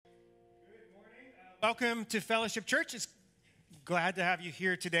Welcome to Fellowship Church. It's glad to have you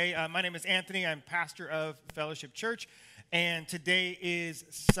here today. My name is Anthony. I'm pastor of Fellowship Church, and today is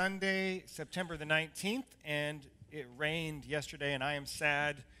Sunday, September the 19th, and it rained yesterday, and I am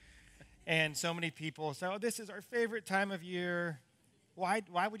sad. And so many people say, oh, this is our favorite time of year. Why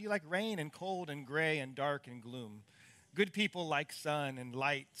would you like rain and cold and gray and dark and gloom? Good people like sun and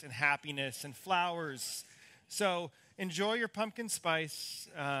light and happiness and flowers. So enjoy your pumpkin spice,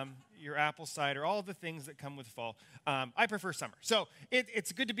 your apple cider, all the things that come with fall. I prefer summer. So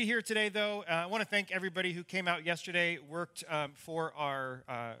it's good to be here today, though. I want to thank everybody who came out yesterday, worked for our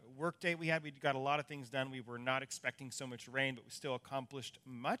work day we had. We got a lot of things done. We were not expecting so much rain, but we still accomplished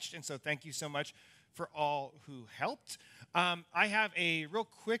much. And so thank you so much for all who helped. I have a real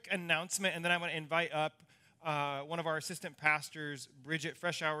quick announcement, and then I want to invite up one of our assistant pastors, Bridget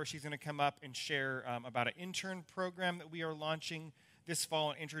Freshour. She's going to come up and share about an intern program that we are launching this fall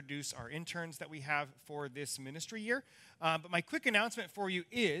and introduce our interns that we have for this ministry year. But my quick announcement for you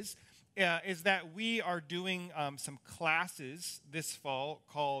is that we are doing some classes this fall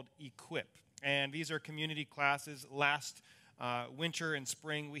called Equip. And these are community classes. Last winter and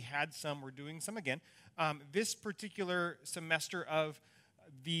spring we had some. We're doing some again. This particular semester of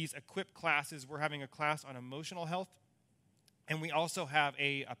these Equip classes, we're having a class on emotional health, and we also have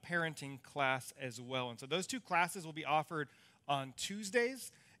a parenting class as well. And so those two classes will be offered on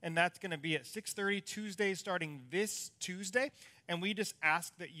Tuesdays, and that's going to be at 6:30 Tuesdays starting this Tuesday. And we just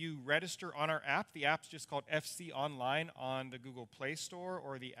ask that you register on our app. The app's just called FC Online on the Google Play Store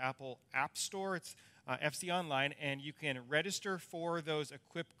or the Apple App Store. It's FC Online, and you can register for those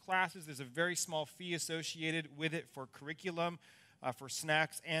Equip classes. There's a very small fee associated with it for curriculum, for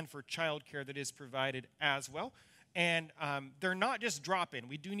snacks, and for childcare that is provided as well. And they're not just drop-in.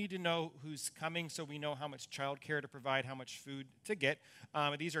 We do need to know who's coming so we know how much childcare to provide, how much food to get.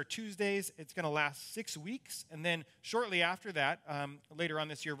 These are Tuesdays. It's going to last 6 weeks. And then shortly after that, later on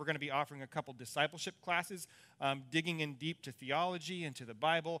this year, we're going to be offering a couple discipleship classes, digging in deep to theology and to the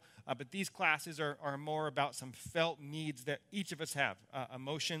Bible. But these classes are more about some felt needs that each of us have.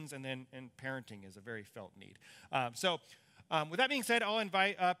 Emotions and parenting is a very felt need. With that being said, I'll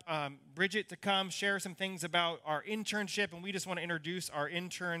invite up Bridget to come share some things about our internship, and we just want to introduce our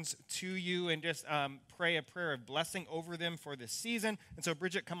interns to you and just pray a prayer of blessing over them for this season. And so,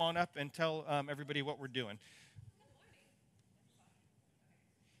 Bridget, come on up and tell everybody what we're doing.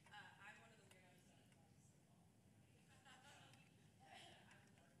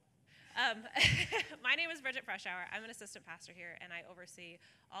 My name is Bridget Freshour. I'm an assistant pastor here, and I oversee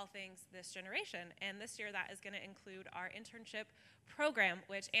all things this generation. And this year, that is going to include our internship program,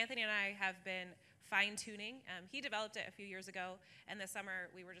 which Anthony and I have been fine-tuning. He developed it a few years ago, and this summer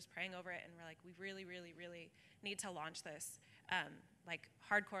we were just praying over it, and we're like, we really, really, really need to launch this, like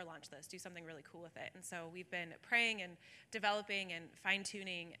hardcore launch this, do something really cool with it. And so we've been praying and developing and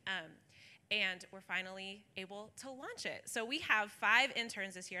fine-tuning, and we're finally able to launch it. So we have 5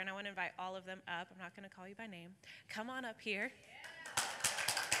 interns this year, and I want to invite all of them up. I'm not going to call you by name. Come on up here.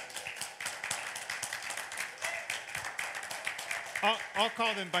 I'll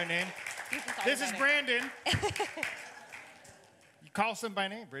call them by name. This is Brandon. You call some by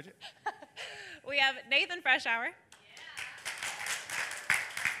name, Bridget. We have Nathan Freshour.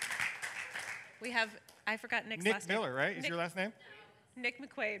 We have, I forgot Nick's last name. Nick Miller, right? Is your last name? Nick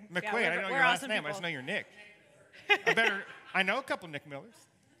McQuaid. McQuaid, Yeah, I don't know your last name. People. I just know your Nick. I know a couple Nick Millers.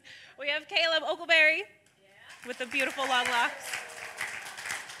 We have Caleb Oakleberry with the beautiful long locks.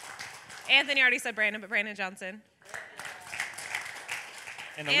 Anthony already said Brandon, but Brandon Johnson.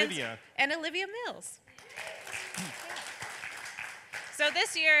 And Olivia. And Olivia Mills. So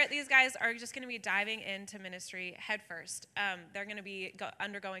this year, these guys are just going to be diving into ministry headfirst. They're going to be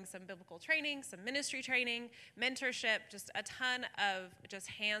undergoing some biblical training, some ministry training, mentorship, just a ton of just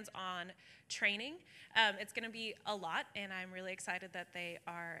hands-on training. It's going to be a lot, and I'm really excited that they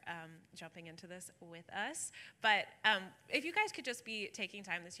are jumping into this with us. But if you guys could just be taking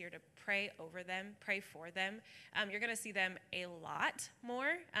time this year to pray over them, pray for them, you're going to see them a lot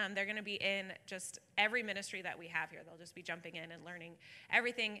more. They're going to be in just every ministry that we have here. They'll just be jumping in and learning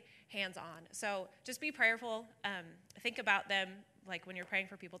everything hands-on. So just be prayerful. Think about them like when you're praying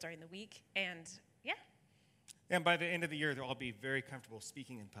for people during the week. And yeah. And by the end of the year, they'll all be very comfortable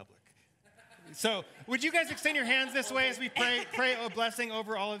speaking in public. So would you guys extend your hands this way as we pray a blessing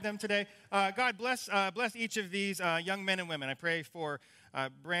over all of them today? God, bless each of these young men and women. I pray for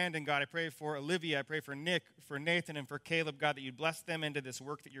Brandon, God. I pray for Olivia. I pray for Nick, for Nathan, and for Caleb, God, that you'd bless them into this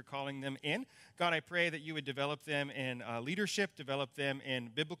work that you're calling them in. God, I pray that you would develop them in leadership, develop them in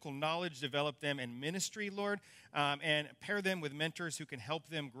biblical knowledge, develop them in ministry, Lord, and pair them with mentors who can help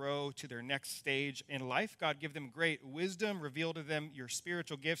them grow to their next stage in life. God, give them great wisdom, reveal to them your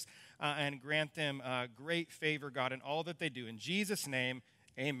spiritual gifts, and grant them great favor, God, in all that they do. In Jesus' name,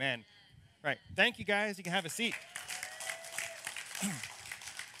 amen. Right. Thank you, guys. You can have a seat.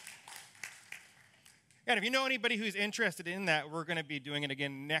 And if you know anybody who's interested in that, we're going to be doing it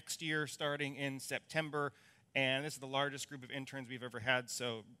again next year, starting in September. And this is the largest group of interns we've ever had.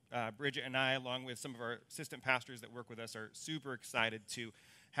 So Bridget and I, along with some of our assistant pastors that work with us, are super excited to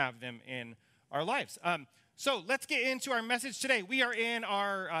have them in our lives. So let's get into our message today. We are in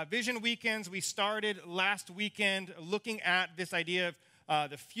our Vision Weekends. We started last weekend looking at this idea of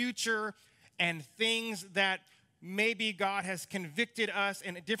the future and things that maybe God has convicted us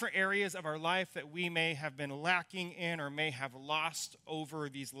in different areas of our life that we may have been lacking in or may have lost over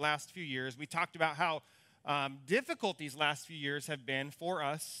these last few years. We talked about how difficult these last few years have been for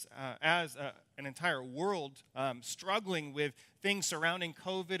us as an entire world, struggling with things surrounding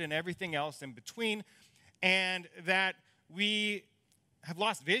COVID and everything else in between, and that we have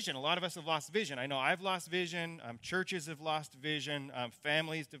lost vision. A lot of us have lost vision. I know I've lost vision. Churches have lost vision.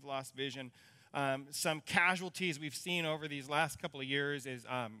 Families have lost vision. Some casualties we've seen over these last couple of years is,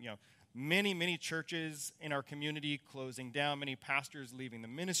 many churches in our community closing down, many pastors leaving the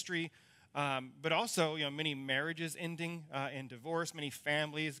ministry, but also, many marriages ending in divorce, many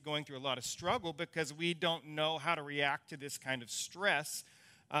families going through a lot of struggle because we don't know how to react to this kind of stress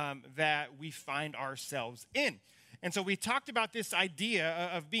that we find ourselves in. And so we talked about this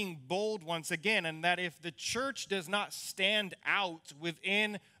idea of being bold once again, and that if the church does not stand out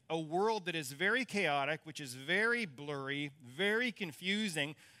within a world that is very chaotic, which is very blurry, very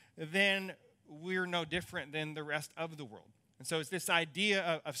confusing, then we're no different than the rest of the world. And so it's this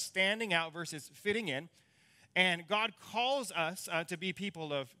idea of standing out versus fitting in. And God calls us to be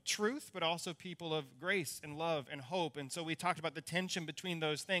people of truth, but also people of grace and love and hope. And so we talked about the tension between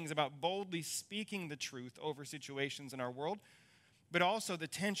those things, about boldly speaking the truth over situations in our world, but also the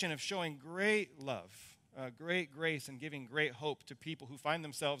tension of showing great love, great grace, and giving great hope to people who find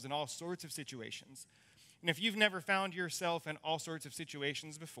themselves in all sorts of situations. And if you've never found yourself in all sorts of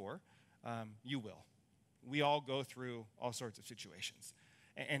situations before, you will. We all go through all sorts of situations.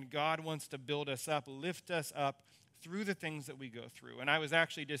 And God wants to build us up, lift us up through the things that we go through. And I was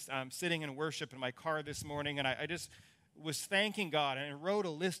actually just sitting in worship in my car this morning, and I just was thanking God and wrote a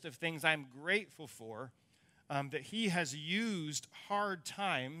list of things I'm grateful for that He has used hard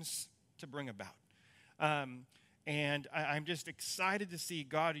times to bring about. And I'm just excited to see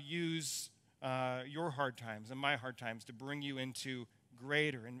God use your hard times and my hard times to bring you into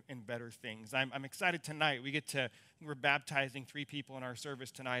greater and better things. I'm excited tonight. We're baptizing 3 people in our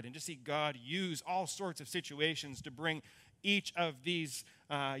service tonight, and just see God use all sorts of situations to bring each of these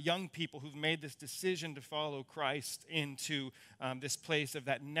young people who've made this decision to follow Christ into this place of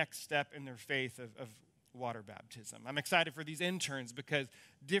that next step in their faith of water baptism. I'm excited for these interns because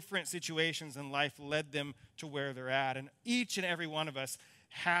different situations in life led them to where they're at, and each and every one of us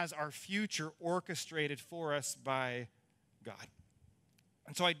has our future orchestrated for us by God.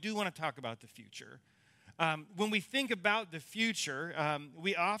 And so I do want to talk about the future. When we think about the future,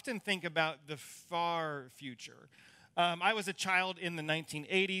 we often think about the far future. I was a child in the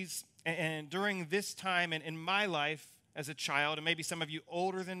 1980s, and during this time in my life as a child, and maybe some of you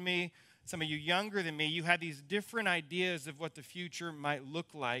older than me, some of you younger than me, you had these different ideas of what the future might look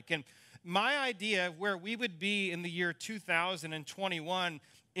like. And my idea of where we would be in the year 2021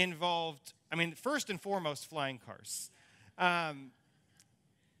 involved, first and foremost, flying cars.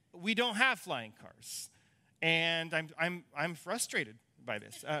 We don't have flying cars, and I'm frustrated by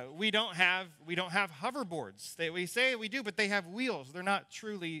this. We don't have hoverboards. We say we do, but they have wheels. They're not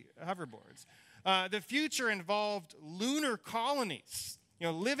truly hoverboards. The future involved lunar colonies,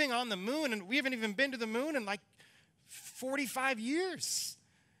 living on the moon, and we haven't even been to the moon in like 45 years.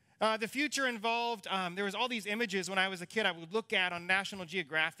 The future involved, there was all these images when I was a kid I would look at on National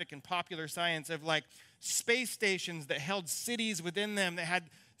Geographic and Popular Science of like space stations that held cities within them that had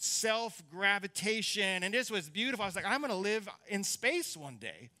self-gravitation, and this was beautiful. I was like, I'm going to live in space one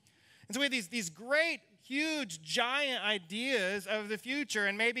day. And so we had these great, huge, giant ideas of the future,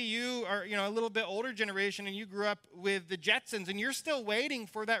 and maybe you are a little bit older generation, and you grew up with the Jetsons, and you're still waiting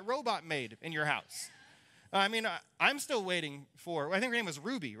for that robot maid in your house. I'm still waiting for, I think her name was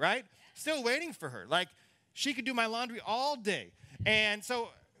Ruby, right? Still waiting for her. Like, she could do my laundry all day. And so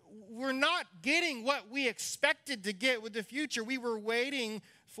we're not getting what we expected to get with the future. We were waiting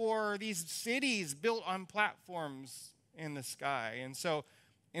for these cities built on platforms in the sky. And so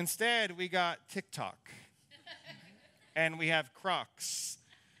instead, we got TikTok. And we have Crocs.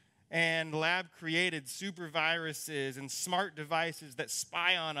 And lab-created super viruses and smart devices that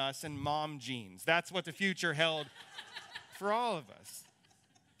spy on us and mom jeans. That's what the future held for all of us.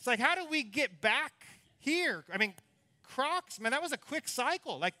 It's like, how do we get back here? I mean, Crocs, man, that was a quick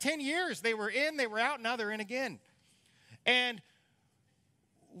cycle. Like 10 years, they were in, they were out, now they're in again. And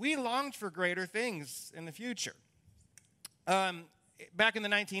we longed for greater things in the future. Back in the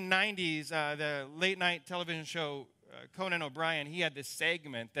 1990s, the late-night television show Conan O'Brien, he had this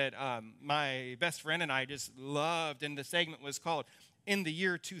segment that my best friend and I just loved, and the segment was called In the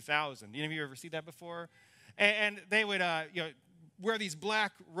Year 2000. Any of you ever see that before? And they would wear these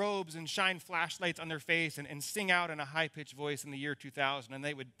black robes and shine flashlights on their face and sing out in a high-pitched voice in the year 2000, and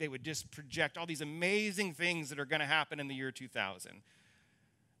they would just project all these amazing things that are going to happen in the year 2000.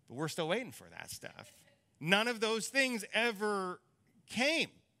 But we're still waiting for that stuff. None of those things ever came.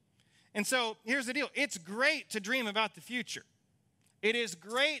 And so here's the deal. It's great to dream about the future. It is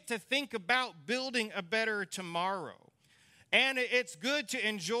great to think about building a better tomorrow. And it's good to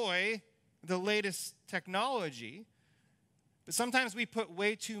enjoy the latest technology. But sometimes we put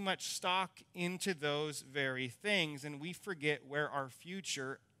way too much stock into those very things, and we forget where our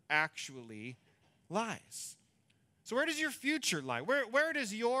future actually lies. So where does your future lie? Where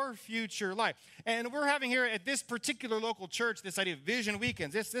does your future lie? And we're having here at this particular local church this idea of vision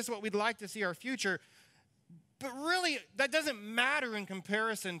weekends. This is what we'd like to see our future. But really, that doesn't matter in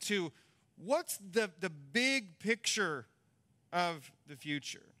comparison to what's the big picture of the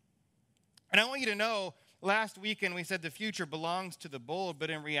future. And I want you to know, last weekend we said the future belongs to the bold,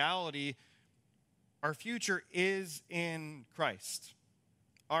 but in reality, our future is in Christ.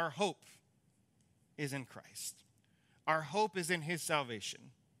 Our hope is in Christ. Our hope is in his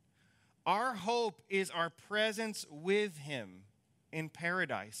salvation. Our hope is our presence with him in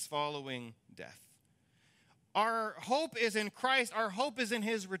paradise following death. Our hope is in Christ. Our hope is in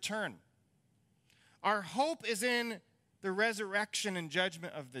his return. Our hope is in the resurrection and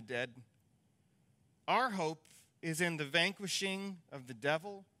judgment of the dead. Our hope is in the vanquishing of the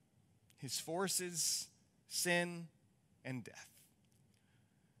devil, his forces, sin, and death.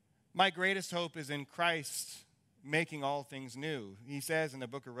 My greatest hope is in Christ making all things new. He says in the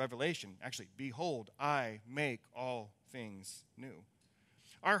book of Revelation, actually, behold, I make all things new.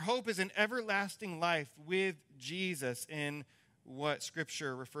 Our hope is an everlasting life with Jesus in what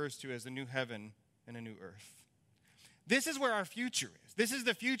Scripture refers to as a new heaven and a new earth. This is where our future is. This is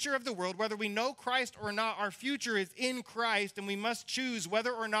the future of the world. Whether we know Christ or not, our future is in Christ, and we must choose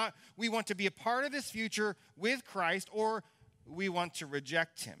whether or not we want to be a part of this future with Christ or we want to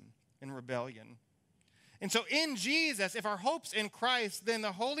reject him in rebellion. And so in Jesus, if our hope's in Christ, then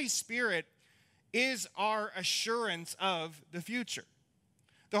the Holy Spirit is our assurance of the future.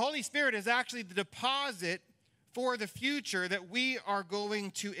 The Holy Spirit is actually the deposit for the future that we are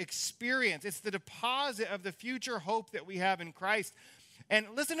going to experience. It's the deposit of the future hope that we have in Christ. And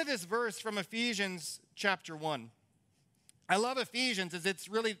listen to this verse from Ephesians chapter 1. I love Ephesians as it's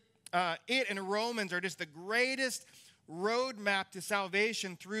really, it and Romans are just the greatest roadmap to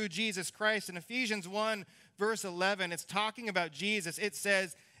salvation through Jesus Christ. In Ephesians 1, verse 11, it's talking about Jesus. It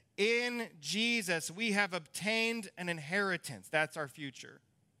says, in Jesus we have obtained an inheritance. That's our future.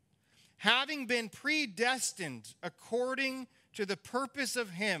 Having been predestined according to the purpose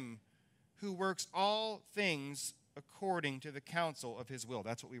of him who works all things according to the counsel of his will.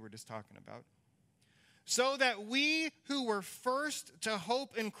 That's what we were just talking about. So that we who were first to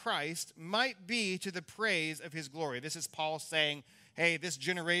hope in Christ might be to the praise of his glory. This is Paul saying, hey, this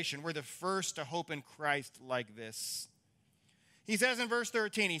generation, we're the first to hope in Christ like this. He says in verse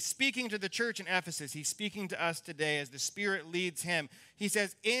 13, he's speaking to the church in Ephesus. He's speaking to us today as the Spirit leads him. He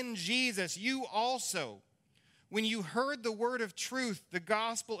says, in Jesus, you also, when you heard the word of truth, the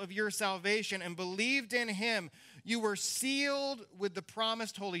gospel of your salvation, and believed in him, you were sealed with the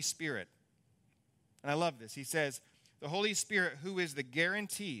promised Holy Spirit. And I love this. He says, the Holy Spirit, who is the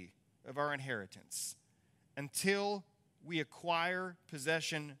guarantee of our inheritance until we acquire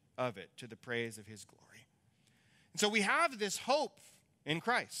possession of it to the praise of his glory. And so we have this hope in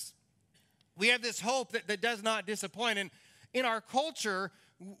Christ. We have this hope that does not disappoint. And in our culture,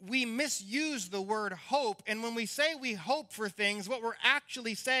 we misuse the word hope. And when we say we hope for things, what we're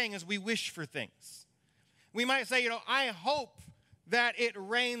actually saying is we wish for things. We might say, I hope that it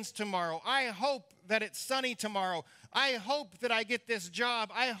rains tomorrow. I hope that it's sunny tomorrow. I hope that I get this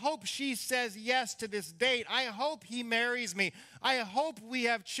job. I hope she says yes to this date. I hope he marries me. I hope we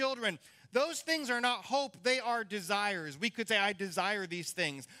have children. Those things are not hope. They are desires. We could say, I desire these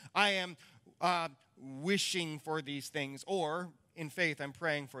things. I am wishing for these things. Or, in faith, I'm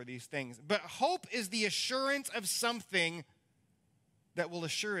praying for these things. But hope is the assurance of something that will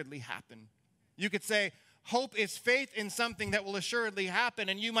assuredly happen. You could say, hope is faith in something that will assuredly happen.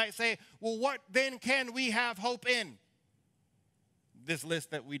 And you might say, well, what then can we have hope in? This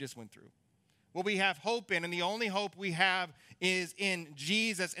list that we just went through. What we have hope in, and the only hope we have is in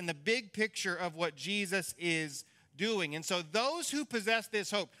Jesus, in the big picture of what Jesus is doing. And so those who possess this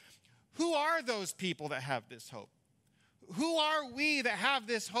hope, who are those people that have this hope? Who are we that have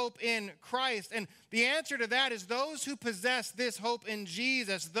this hope in Christ? And the answer to that is those who possess this hope in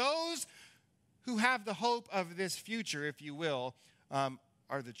Jesus, those who have the hope of this future, if you will,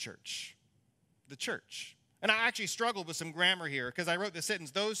 are the church. The church. And I actually struggled with some grammar here because I wrote the sentence,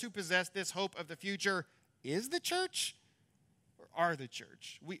 those who possess this hope of the future is the church or are the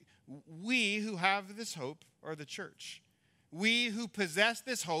church? We who have this hope are the church. We who possess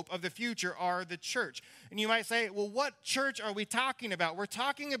this hope of the future are the church. And you might say, well, what church are we talking about? We're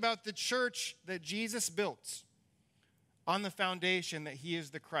talking about the church that Jesus built on the foundation that he is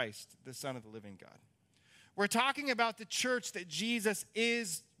the Christ, the Son of the living God. We're talking about the church that Jesus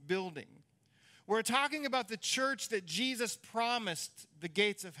is building. We're talking about the church that Jesus promised the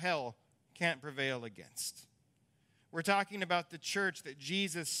gates of hell can't prevail against. We're talking about the church that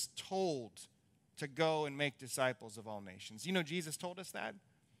Jesus told to go and make disciples of all nations. You know, Jesus told us that.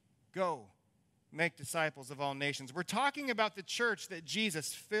 Go, make disciples of all nations. We're talking about the church that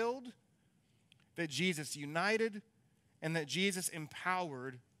Jesus filled, that Jesus united, and that Jesus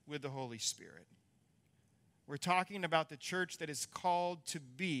empowered with the Holy Spirit. We're talking about the church that is called to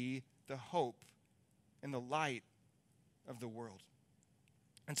be the hope and the light of the world.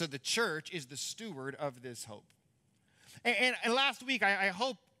 And so the church is the steward of this hope. And last week, I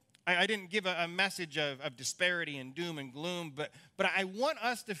hope I didn't give a message of disparity and doom and gloom, but I want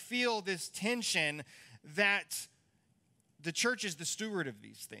us to feel this tension that the church is the steward of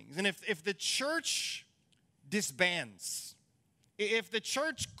these things. And if the church disbands, if the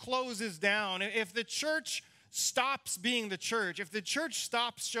church closes down, if the church stops being the church, if the church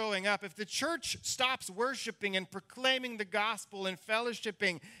stops showing up, if the church stops worshiping and proclaiming the gospel and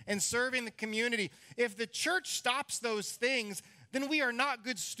fellowshipping and serving the community, if the church stops those things, then we are not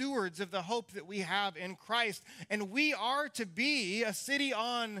good stewards of the hope that we have in Christ. And we are to be a city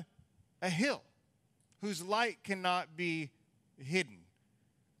on a hill whose light cannot be hidden.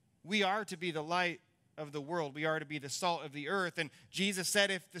 We are to be the light of the world. We are to be the salt of the earth. And Jesus said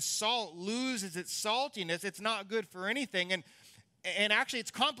if the salt loses its saltiness, it's not good for anything. And actually,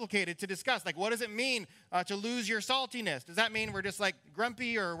 it's complicated to discuss. Like, what does it mean to lose your saltiness? Does that mean we're just like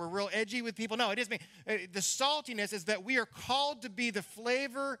grumpy or we're real edgy with people? No, it just means the saltiness is that we are called to be the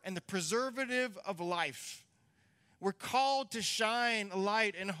flavor and the preservative of life. We're called to shine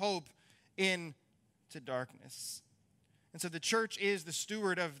light and hope into darkness. And so the church is the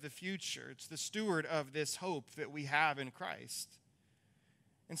steward of the future. It's the steward of this hope that we have in Christ.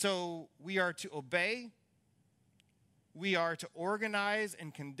 And so we are to obey. We are to organize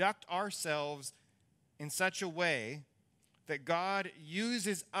and conduct ourselves in such a way that God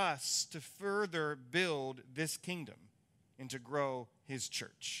uses us to further build this kingdom and to grow his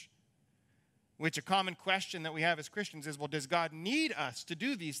church. Which a common question that we have as Christians is, well, does God need us to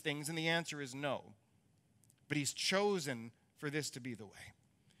do these things? And the answer is no. But he's chosen for this to be the way.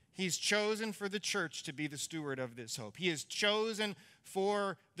 He's chosen for the church to be the steward of this hope. He has chosen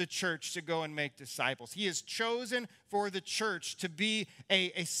for the church to go and make disciples. He has chosen for the church to be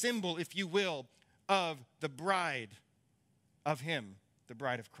a symbol, if you will, of the bride of him, the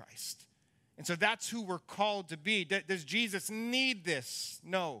bride of Christ. And so that's who we're called to be. Does Jesus need this?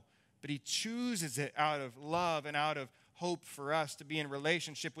 No. But he chooses it out of love and out of hope for us to be in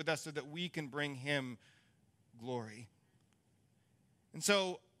relationship with us so that we can bring him glory. And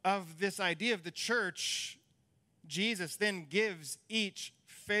so of this idea of the church, Jesus then gives each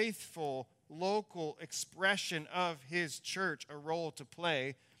faithful local expression of his church a role to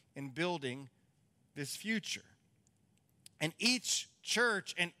play in building this future. And each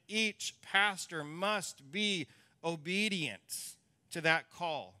church and each pastor must be obedient to that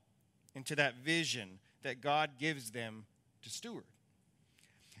call and to that vision that God gives them to steward.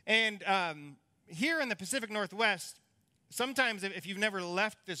 And here in the Pacific Northwest, sometimes if you've never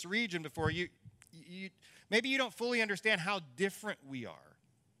left this region before, maybe you don't fully understand how different we are,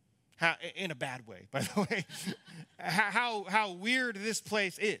 In a bad way, by the way, how weird this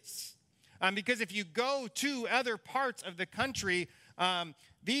place is. Because if you go to other parts of the country,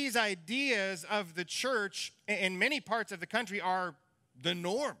 these ideas of the church in many parts of the country are the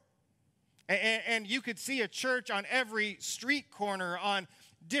norm. And you could see a church on every street corner, on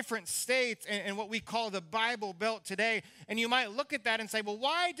different states, and what we call the Bible Belt today. And you might look at that and say, well,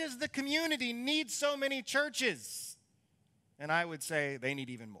 why does the community need so many churches? And I would say they need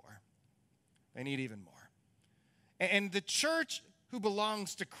even more. They need even more. And the church who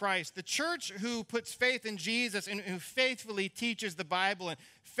belongs to Christ, the church who puts faith in Jesus and who faithfully teaches the Bible and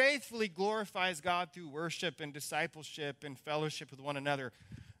faithfully glorifies God through worship and discipleship and fellowship with one another,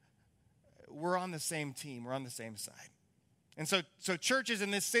 we're on the same team. We're on the same side. And so churches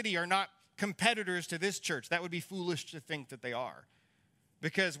in this city are not competitors to this church. That would be foolish to think that they are,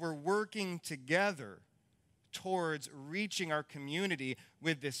 because we're working together towards reaching our community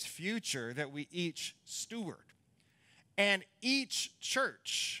with this future that we each steward. And each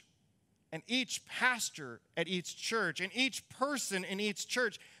church and each pastor at each church and each person in each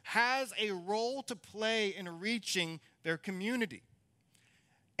church has a role to play in reaching their community.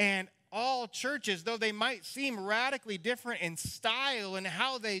 And all churches, though they might seem radically different in style and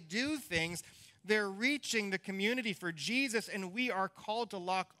how they do things, they're reaching the community for Jesus, and we are called to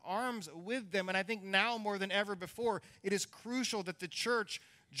lock arms with them. And I think now more than ever before, it is crucial that the church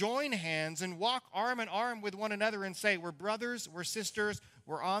join hands and walk arm in arm with one another and say, we're brothers, we're sisters,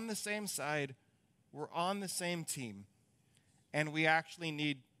 we're on the same side, we're on the same team. And we actually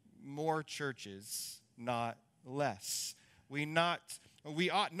need more churches, not less. We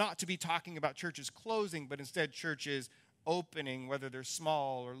ought not to be talking about churches closing, but instead churches opening, whether they're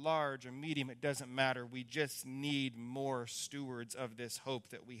small or large or medium, it doesn't matter. We just need more stewards of this hope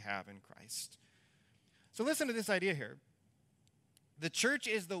that we have in Christ. So listen to this idea here. The church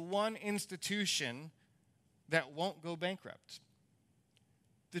is the one institution that won't go bankrupt.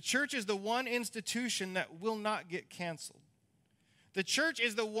 The church is the one institution that will not get canceled. The church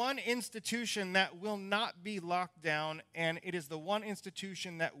is the one institution that will not be locked down, and it is the one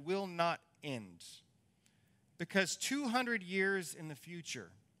institution that will not end. Because 200 years in the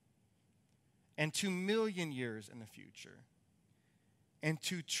future, and 2 million years in the future, and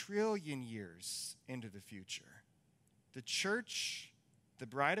 2 trillion years into the future, the church, the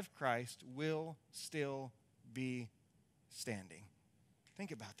bride of Christ, will still be standing.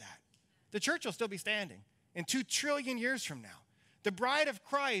 Think about that. The church will still be standing in 2 trillion years from now. The bride of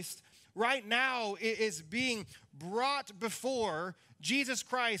Christ right now is being brought before Jesus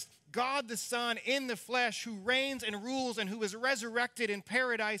Christ, God the Son in the flesh, who reigns and rules and who is resurrected in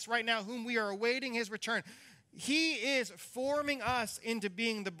paradise right now, whom we are awaiting his return. He is forming us into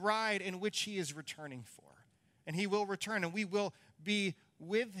being the bride in which he is returning for. And he will return, and we will be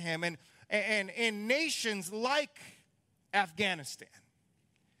with him. And in nations like Afghanistan,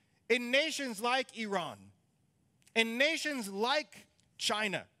 in nations like Iran, in nations like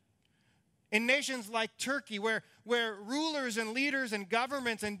China, in nations like Turkey, where rulers and leaders and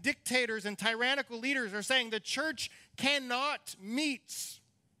governments and dictators and tyrannical leaders are saying the church cannot meet.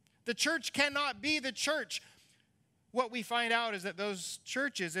 The church cannot be the church. What we find out is that those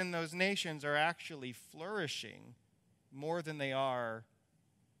churches in those nations are actually flourishing more than they are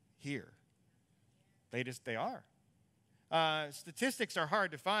here. They are. Statistics are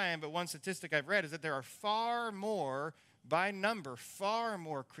hard to find, but one statistic I've read is that there are far more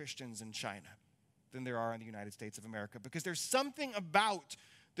Christians in China than there are in the United States of America, because there's something about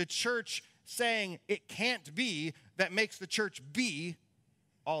the church saying it can't be that makes the church be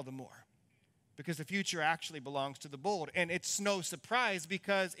all the more, because the future actually belongs to the bold. And it's no surprise,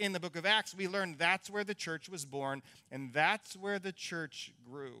 because in the book of Acts we learn that's where the church was born and that's where the church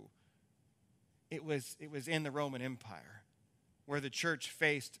grew. It was in the Roman Empire, where the church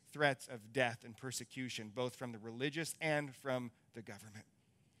faced threats of death and persecution, both from the religious and from the government.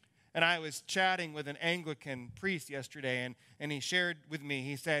 And I was chatting with an Anglican priest yesterday, and he shared with me,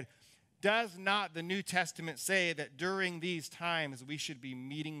 he said, does not the New Testament say that during these times we should be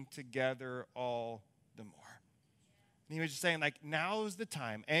meeting together all the more? And he was just saying, like, now's the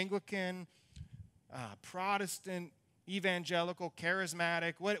time. Anglican, Protestant, evangelical,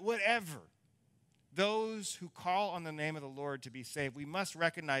 charismatic, whatever. Those who call on the name of the Lord to be saved, we must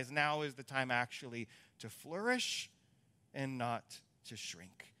recognize now is the time actually to flourish and not to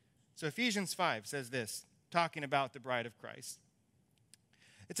shrink. So Ephesians 5 says this, talking about the bride of Christ.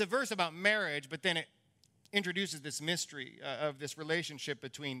 It's a verse about marriage, but then it introduces this mystery of this relationship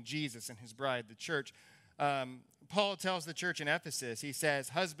between Jesus and his bride, the church. Paul tells the church in Ephesus, he says,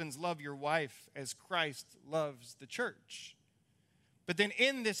 husbands, love your wife as Christ loves the church. But then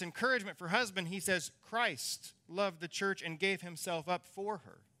in this encouragement for husband, he says, Christ loved the church and gave himself up for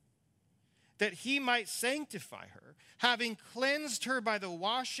her, that he might sanctify her, having cleansed her by the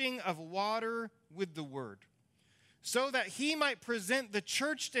washing of water with the word, so that he might present the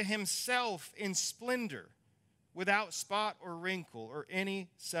church to himself in splendor, without spot or wrinkle or any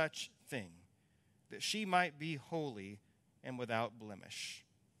such thing, that she might be holy and without blemish.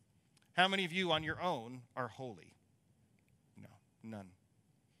 How many of you on your own are holy? No, none.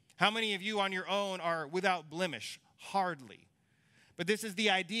 How many of you on your own are without blemish? Hardly. But this is the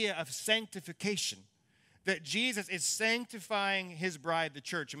idea of sanctification, that Jesus is sanctifying his bride, the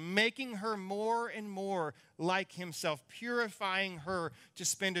church, making her more and more like himself, purifying her to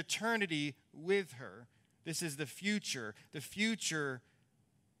spend eternity with her. This is the future. The future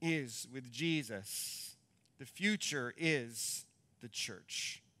is with Jesus. The future is the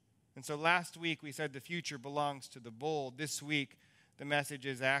church. And so last week we said the future belongs to the bold. This week the message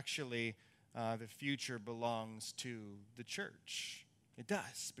is actually the future belongs to the church. It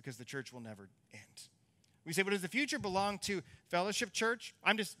does, because the church will never end. We say, but does the future belong to Fellowship Church?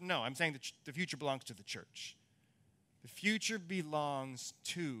 I'm saying the future belongs to the church. The future belongs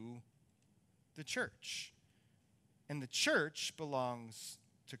to the church. And the church belongs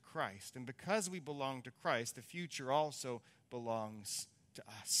to Christ. And because we belong to Christ, the future also belongs to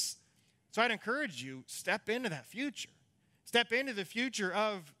us. So I'd encourage you, step into that future. Step into the future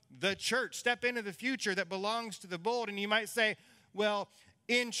of the church. Step into the future that belongs to the bold. And you might say, well,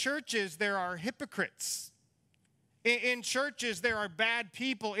 in churches there are hypocrites. In churches there are bad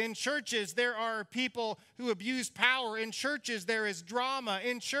people. In churches there are people who abuse power. In churches there is drama.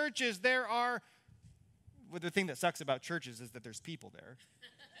 In churches there are... Well, the thing that sucks about churches is that there's people there.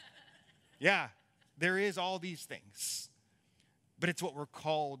 Yeah, there is all these things. But it's what we're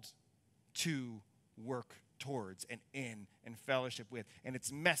called to work towards and in and fellowship with. And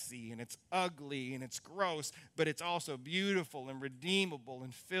it's messy and it's ugly and it's gross, but it's also beautiful and redeemable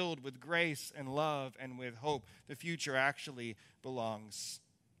and filled with grace and love and with hope. The future actually belongs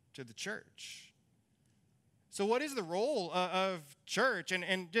to the church. So what is the role of church?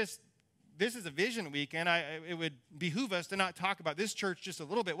 And just, this is a vision week, and it would behoove us to not talk about this church just a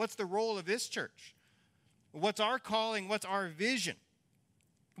little bit. What's the role of this church? What's our calling? What's our vision?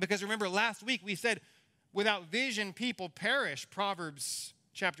 Because remember, last week we said, without vision, people perish, Proverbs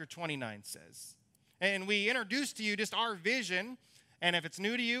chapter 29 says. And we introduced to you just our vision. And if it's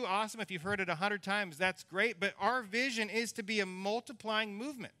new to you, awesome. If you've heard it 100 times, that's great. But our vision is to be a multiplying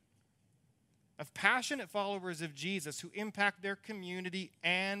movement of passionate followers of Jesus who impact their community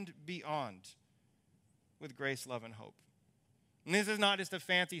and beyond with grace, love, and hope. And this is not just a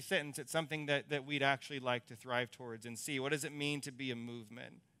fancy sentence. It's something that we'd actually like to thrive towards and see. What does it mean to be a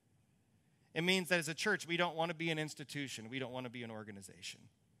movement? It means that as a church, we don't want to be an institution. We don't want to be an organization.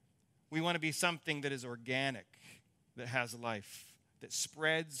 We want to be something that is organic, that has life, that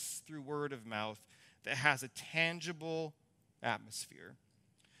spreads through word of mouth, that has a tangible atmosphere.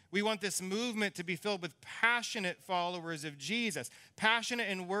 We want this movement to be filled with passionate followers of Jesus, passionate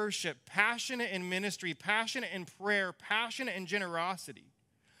in worship, passionate in ministry, passionate in prayer, passionate in generosity.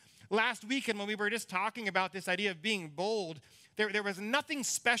 Last weekend when we were just talking about this idea of being bold, there was nothing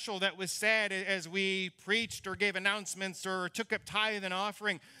special that was said as we preached or gave announcements or took up tithe and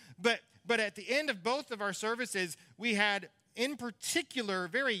offering. But at the end of both of our services, we had, in particular,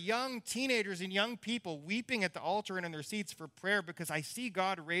 very young teenagers and young people weeping at the altar and in their seats for prayer, because I see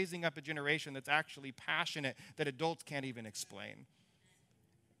God raising up a generation that's actually passionate that adults can't even explain.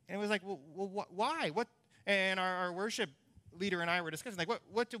 And it was like, well why? What? And our worship leader and I were discussing, like,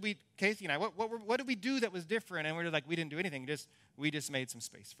 what did we, Casey and I, what did we do that was different? And we were like, we didn't do anything. We just made some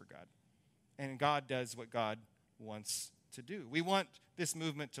space for God. And God does what God wants to do. We want this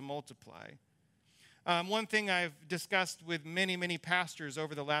movement to multiply. One thing I've discussed with many, many pastors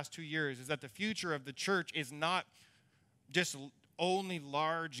over the last 2 years is that the future of the church is not just only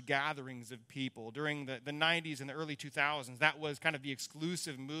large gatherings of people. During the 90s and the early 2000s, that was kind of the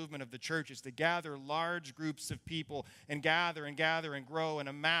exclusive movement of the church, is to gather large groups of people and gather and grow and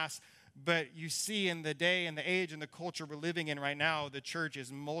amass. But you see, in the day and the age and the culture we're living in right now, the church is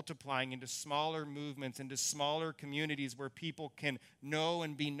multiplying into smaller movements, into smaller communities where people can know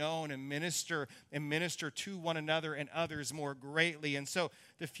and be known and minister to one another and others more greatly. And so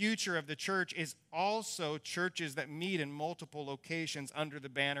the future of the church is also churches that meet in multiple locations under the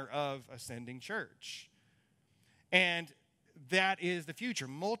banner of Ascending Church. And that is the future,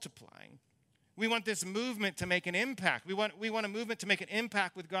 multiplying. We want this movement to make an impact. We want a movement to make an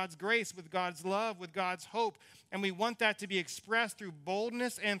impact with God's grace, with God's love, with God's hope. And we want that to be expressed through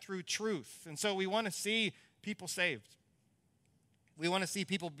boldness and through truth. And so we want to see people saved. We want to see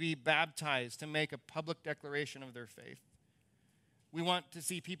people be baptized to make a public declaration of their faith. We want to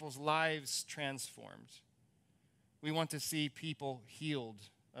see people's lives transformed. We want to see people healed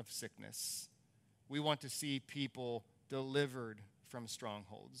of sickness. We want to see people delivered from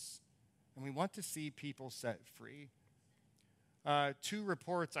strongholds. And we want to see people set free. 2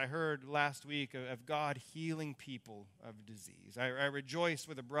 reports I heard last week of God healing people of disease. I rejoiced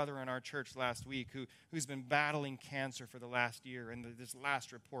with a brother in our church last week who's been battling cancer for the last year, and this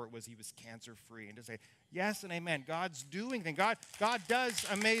last report was he was cancer-free. And to say, yes and amen, God's doing things. God does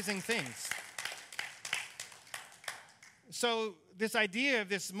amazing things. So this idea of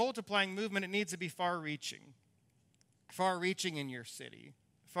this multiplying movement, it needs to be far-reaching in your city,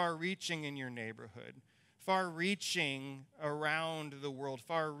 far-reaching in your neighborhood, far-reaching around the world,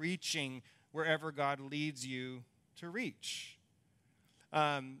 far-reaching wherever God leads you to reach.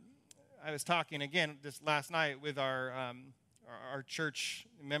 I was talking again this last night with our church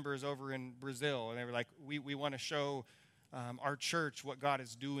members over in Brazil, and they were like, we want to show our church what God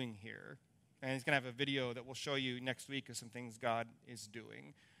is doing here. And he's going to have a video that we'll show you next week of some things God is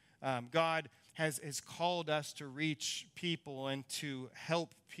doing. God has called us to reach people and to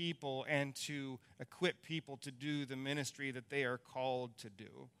help people and to equip people to do the ministry that they are called to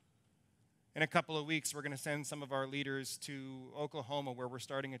do. In a couple of weeks, we're going to send some of our leaders to Oklahoma, where we're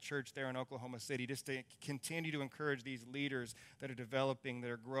starting a church there in Oklahoma City, just to continue to encourage these leaders that are developing, that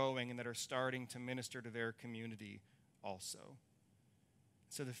are growing, and that are starting to minister to their community also.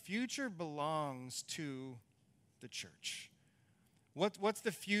 So the future belongs to the church. What's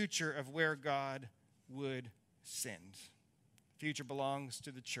the future of where God would send? The future belongs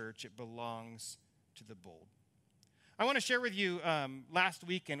to the church. It belongs to the bold. I want to share with you, last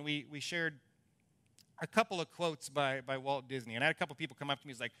weekend we shared a couple of quotes by Walt Disney. And I had a couple of people come up to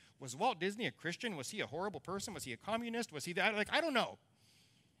me and was like, was Walt Disney a Christian? Was he a horrible person? Was he a communist? Was he that? Like, I don't know.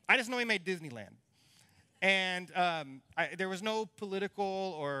 I just know he made Disneyland. And there was no political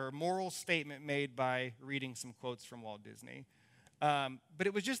or moral statement made by reading some quotes from Walt Disney. But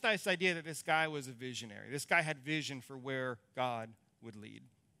it was just this idea that this guy was a visionary. This guy had vision for where God would lead.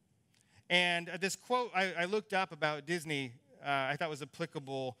 And this quote I looked up about Disney, I thought was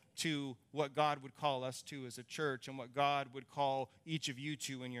applicable to what God would call us to as a church and what God would call each of you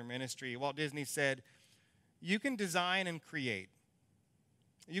to in your ministry. Walt Disney said, "You can design and create.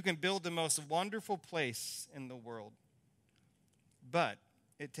 You can build the most wonderful place in the world. But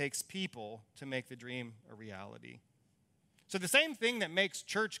it takes people to make the dream a reality." So the same thing that makes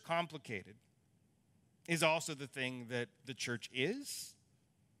church complicated is also the thing that the church is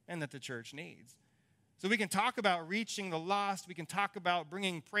and that the church needs. So we can talk about reaching the lost. We can talk about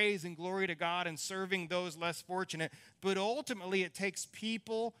bringing praise and glory to God and serving those less fortunate. But ultimately, it takes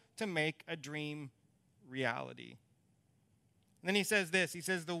people to make a dream reality. And then he says this. He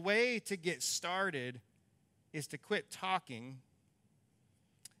says, the way to get started is to quit talking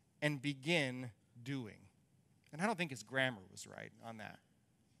and begin doing. And I don't think his grammar was right on that.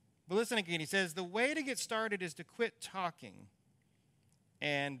 But listen again. He says, the way to get started is to quit talking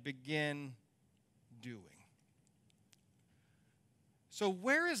and begin doing. So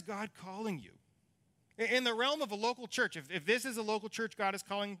where is God calling you? In the realm of a local church, if this is a local church God is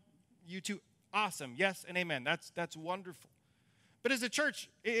calling you to, awesome. Yes and amen. That's wonderful. But as a church,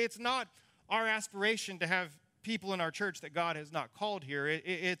 it's not our aspiration to have people in our church that God has not called here.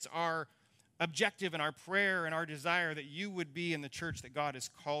 It's our objective and our prayer and our desire that you would be in the church that God has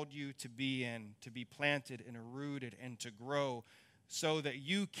called you to be in, to be planted and rooted and to grow, so that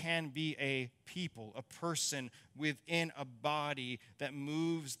you can be a people, a person within a body that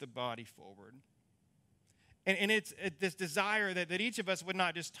moves the body forward. And it's this desire that each of us would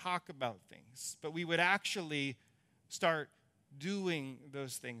not just talk about things, but we would actually start doing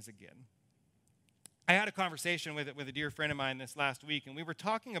those things again. I had a conversation with a dear friend of mine this last week, and we were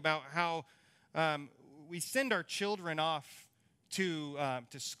talking about how we send our children off to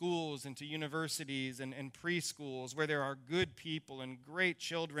schools and to universities and preschools where there are good people and great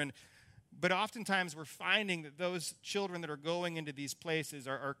children. But oftentimes we're finding that those children that are going into these places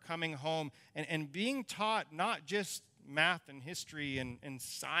are coming home and being taught not just math and history and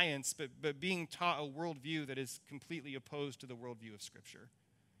science, but being taught a worldview that is completely opposed to the worldview of Scripture.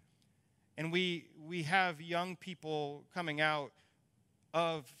 And we have young people coming out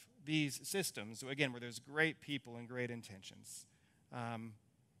of these systems, again, where there's great people and great intentions,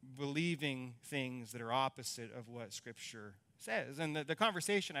 believing things that are opposite of what Scripture says. And the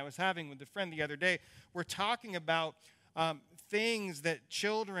conversation I was having with a friend the other day, we're talking about things that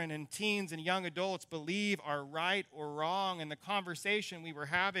children and teens and young adults believe are right or wrong. And the conversation we were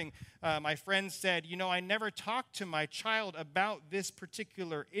having, my friend said, I never talked to my child about this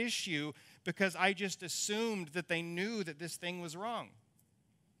particular issue because I just assumed that they knew that this thing was wrong.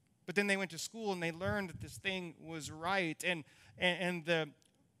 But then they went to school and they learned that this thing was right. And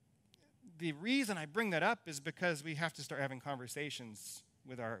the reason I bring that up is because we have to start having conversations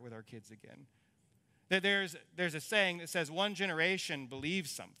with our kids again. There's a saying that says one generation believes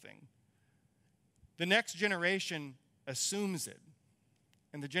something. The next generation assumes it.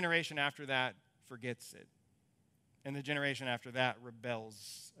 And the generation after that forgets it. And the generation after that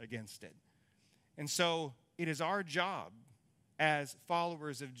rebels against it. And so it is our job as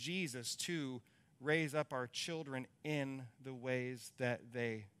followers of Jesus to raise up our children in the ways that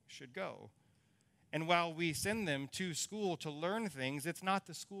they should go. And while we send them to school to learn things, it's not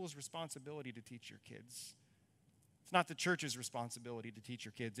the school's responsibility to teach your kids. It's not the church's responsibility to teach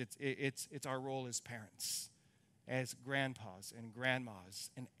your kids. It's our role as parents, as grandpas and grandmas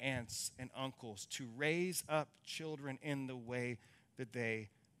and aunts and uncles to raise up children in the way that they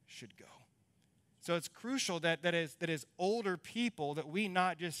should go. So it's crucial that as older people that we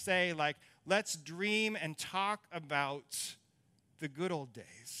not just say like, let's dream and talk about the good old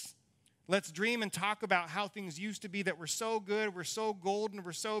days. Let's dream and talk about how things used to be that were so good, we're so golden,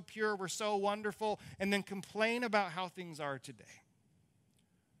 we're so pure, we're so wonderful, and then complain about how things are today.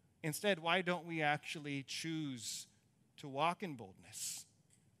 Instead, why don't we actually choose to walk in boldness,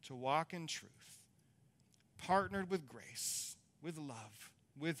 to walk in truth, partnered with grace, with love,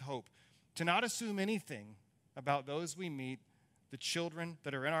 with hope, to not assume anything about those we meet, the children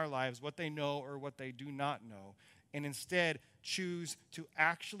that are in our lives, what they know or what they do not know, and instead choose to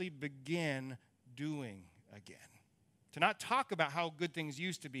actually begin doing again. To not talk about how good things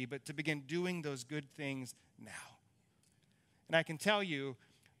used to be, but to begin doing those good things now. And I can tell you,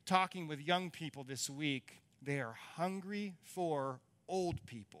 talking with young people this week, they are hungry for old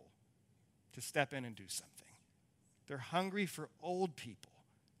people to step in and do something. They're hungry for old people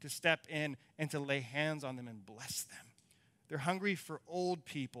to step in and to lay hands on them and bless them. They're hungry for old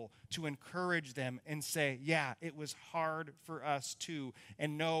people to encourage them and say, yeah, it was hard for us too.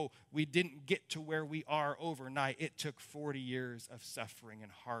 And no, we didn't get to where we are overnight. It took 40 years of suffering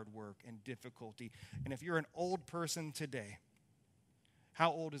and hard work and difficulty. And if you're an old person today,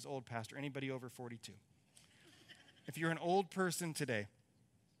 how old is old, Pastor? Anybody over 42? If you're an old person today,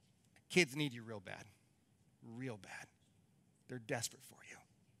 kids need you real bad. Real bad. They're desperate for you.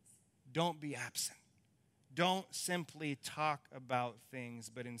 Don't be absent. Don't simply talk about things,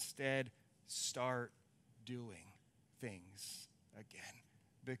 but instead start doing things again.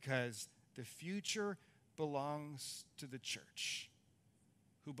 Because the future belongs to the church,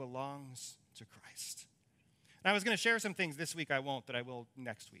 who belongs to Christ. And I was going to share some things this week I won't, that I will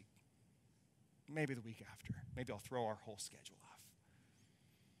next week. Maybe the week after. Maybe I'll throw our whole schedule off.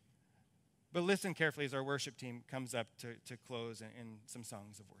 But listen carefully as our worship team comes up to close in some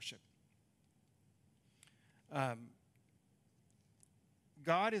songs of worship.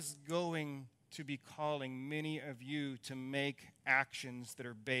 God is going to be calling many of you to make actions that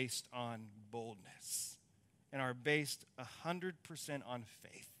are based on boldness and are based 100% on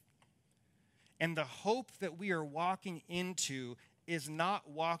faith. And the hope that we are walking into is not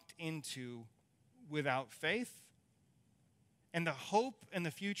walked into without faith. And the hope and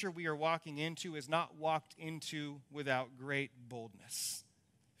the future we are walking into is not walked into without great boldness.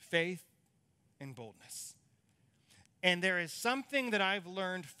 Faith and boldness. And there is something that I've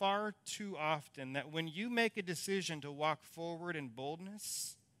learned far too often, that when you make a decision to walk forward in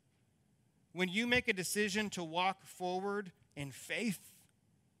boldness, when you make a decision to walk forward in faith,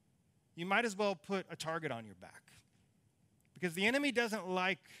 you might as well put a target on your back. Because the enemy doesn't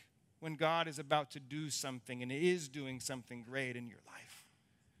like when God is about to do something and is doing something great in your life.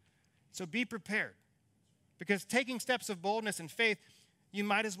 So be prepared. Because taking steps of boldness and faith, you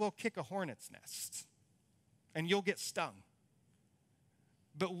might as well kick a hornet's nest. And you'll get stung.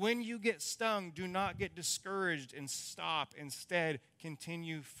 But when you get stung, do not get discouraged and stop. Instead,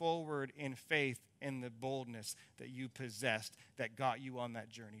 continue forward in faith and the boldness that you possessed that got you on that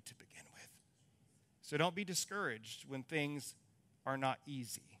journey to begin with. So don't be discouraged when things are not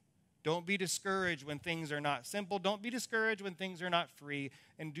easy. Don't be discouraged when things are not simple. Don't be discouraged when things are not free.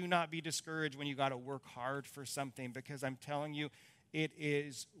 And do not be discouraged when you got to work hard for something, because I'm telling you, it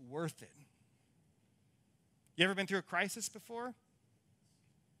is worth it. You ever been through a crisis before?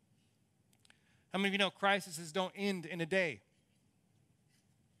 How many of you know crises don't end in a day?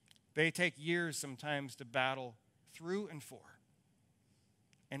 They take years sometimes to battle through and for.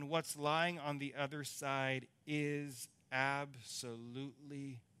 And what's lying on the other side is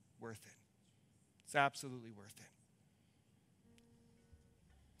absolutely worth it. It's absolutely worth it.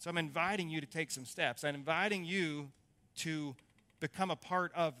 So I'm inviting you to take some steps. I'm inviting you to become a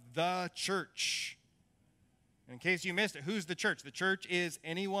part of the church. In case you missed it, who's the church? The church is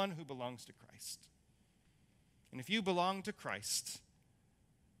anyone who belongs to Christ. And if you belong to Christ,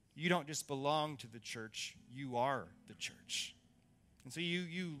 you don't just belong to the church, you are the church. And so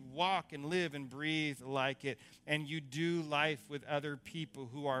you walk and live and breathe like it, and you do life with other people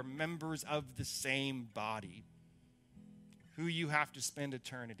who are members of the same body, who you have to spend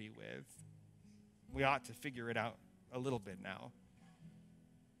eternity with. We ought to figure it out a little bit now.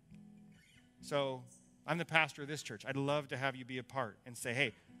 So I'm the pastor of this church. I'd love to have you be a part and say,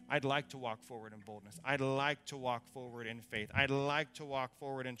 hey, I'd like to walk forward in boldness. I'd like to walk forward in faith. I'd like to walk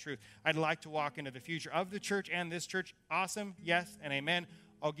forward in truth. I'd like to walk into the future of the church and this church. Awesome, yes, and amen.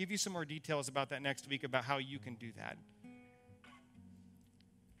 I'll give you some more details about that next week, about how you can do that.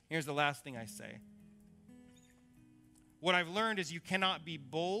 Here's the last thing I say. What I've learned is you cannot be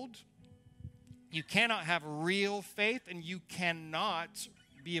bold, you cannot have real faith, and you cannot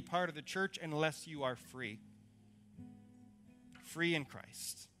be a part of the church unless you are free. Free in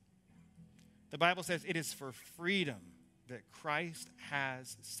Christ. The Bible says it is for freedom that Christ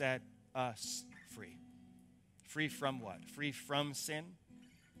has set us free. Free from what? Free from sin.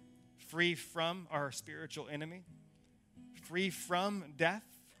 Free from our spiritual enemy. Free from death.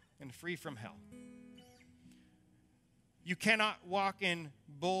 And free from hell. You cannot walk in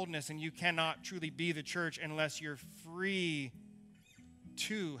boldness and you cannot truly be the church unless you're free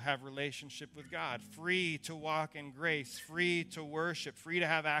to have relationship with God, free to walk in grace, free to worship, free to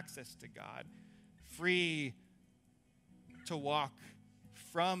have access to God, free to walk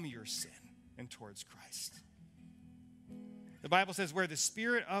from your sin and towards Christ. The Bible says where the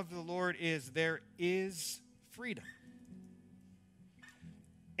Spirit of the Lord is, there is freedom.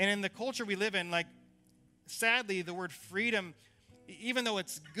 And in the culture we live in, sadly, the word freedom, even though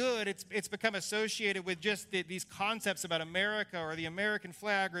it's good, it's become associated with just these concepts about America or the American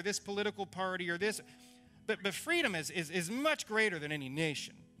flag or this political party or this. But freedom is much greater than any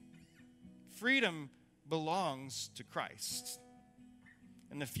nation. Freedom belongs to Christ.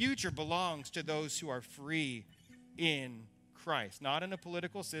 And the future belongs to those who are free in Christ. Not in a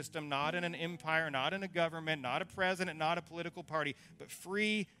political system, not in an empire, not in a government, not a president, not a political party, but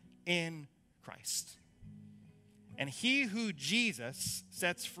free in Christ. And he who Jesus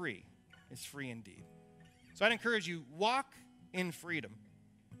sets free is free indeed. So I'd encourage you, walk in freedom.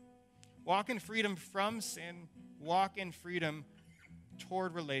 Walk in freedom from sin. Walk in freedom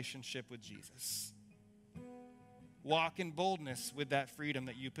toward relationship with Jesus. Walk in boldness with that freedom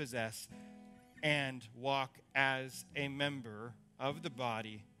that you possess. And walk as a member of the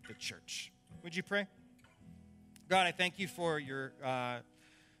body, the church. Would you pray? God, I thank you for your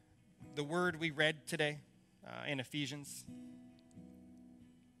the word we read today. In Ephesians.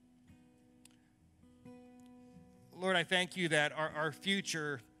 Lord, I thank you that our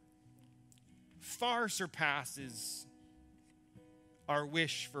future far surpasses our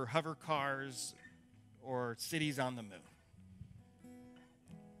wish for hover cars or cities on the moon.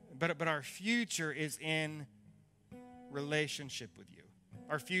 But our future is in relationship with you.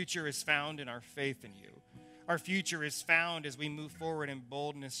 Our future is found in our faith in you. Our future is found as we move forward in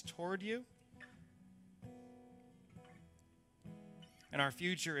boldness toward you. And our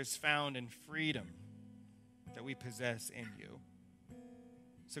future is found in freedom that we possess in you.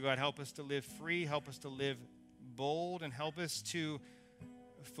 So God, help us to live free, help us to live bold, and help us to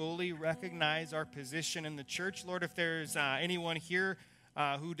fully recognize our position in the church. Lord, if there's anyone here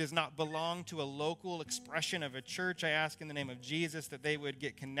who does not belong to a local expression of a church, I ask in the name of Jesus that they would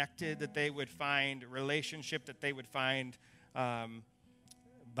get connected, that they would find relationship, that they would find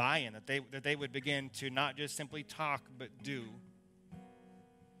buy-in, that they would begin to not just simply talk, but do.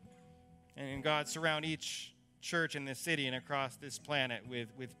 And God, surround each church in this city and across this planet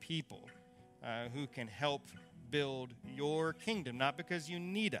with people who can help build your kingdom, not because you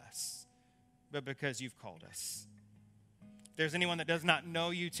need us, but because you've called us. If there's anyone that does not know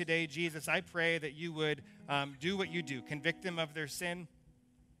you today, Jesus, I pray that you would do what you do. Convict them of their sin.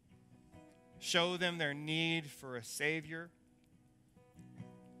 Show them their need for a Savior.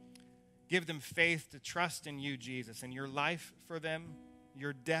 Give them faith to trust in you, Jesus, and your life for them,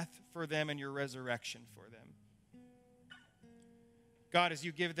 your death for them, and your resurrection for them. God, as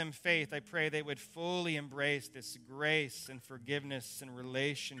you give them faith, I pray they would fully embrace this grace and forgiveness and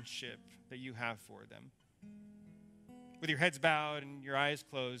relationship that you have for them. With your heads bowed and your eyes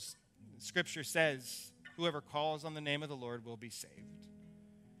closed, Scripture says, whoever calls on the name of the Lord will be saved.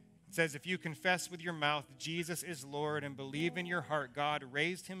 It says, if you confess with your mouth Jesus is Lord and believe in your heart God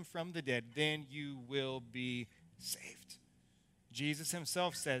raised him from the dead, then you will be saved. Jesus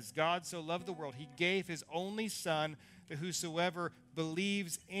himself says, God so loved the world, he gave his only Son, that whosoever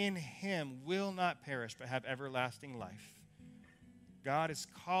believes in him will not perish but have everlasting life. God is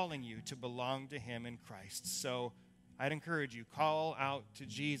calling you to belong to him in Christ. So I'd encourage you, call out to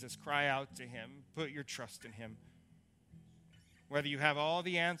Jesus, cry out to him, put your trust in him. Whether you have all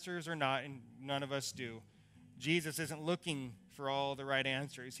the answers or not, and none of us do, Jesus isn't looking for all the right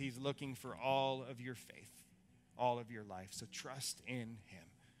answers. He's looking for all of your faith, all of your life. So trust in him.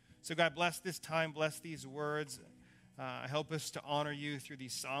 So God, bless this time, bless these words. Help us to honor you through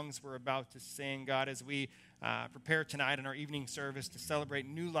these songs we're about to sing. God, as we prepare tonight in our evening service to celebrate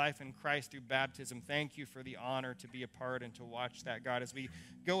new life in Christ through baptism, thank you for the honor to be a part and to watch that. God, as we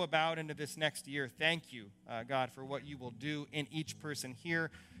go about into this next year, thank you, God, for what you will do in each person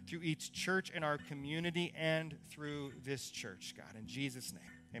here, through each church in our community, and through this church, God. In Jesus' name,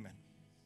 amen.